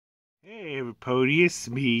Hey everybody, it's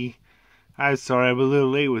me. I'm sorry I'm a little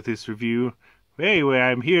late with this review. But anyway,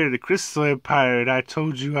 I'm here at the Crystal Empire and I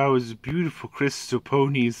told you I was beautiful crystal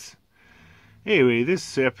ponies. Anyway,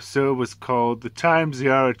 this episode was called The Times They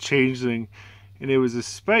Are a Changeling, and it was a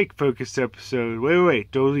Spike focused episode. Wait,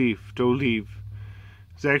 don't leave.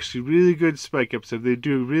 It's actually a really good Spike episode. They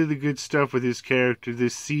do really good stuff with his character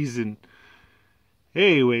this season.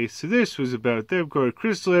 Anyway, so this was about them going to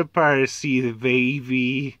Crystal Empire to see the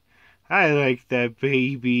baby. I like that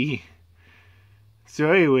baby.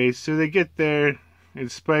 So anyway, so they get there,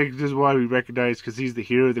 and Spike doesn't want to be recognized because he's the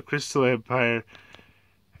hero of the Crystal Empire.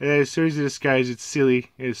 And then so he's in disguise, it's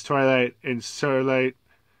silly, and it's Twilight and Starlight.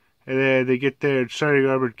 And then they get there, and Shining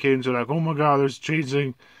Armored Kings are like, oh my god, there's a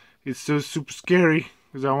Changeling. It's so super scary,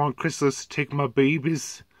 because I want Chrysalis to take my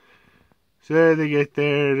babies. So then they get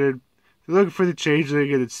there, and they're looking for the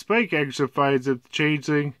Changeling, and then Spike actually finds out the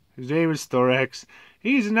Changeling. His name is Thorax.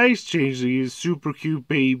 He's a nice Changeling. He's super cute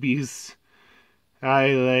babies. I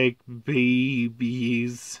like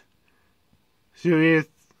babies. So yeah,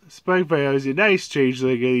 Spike finds out he's a nice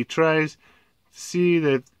Changeling, and he tries to see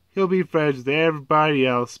that he'll be friends with everybody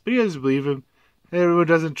else, but he doesn't believe him. Everyone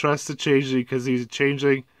doesn't trust the Changeling because he's a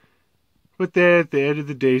Changeling. But then at the end of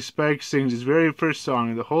the day, Spike sings his very first song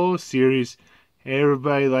in the whole series.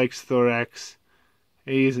 Everybody likes Thorax.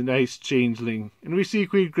 And he's a nice Changeling. And we see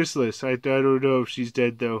Queen Chrysalis. I don't know if she's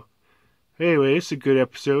dead though. Anyway, it's a good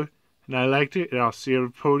episode. And I liked it. And I'll see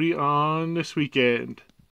everybody on this weekend.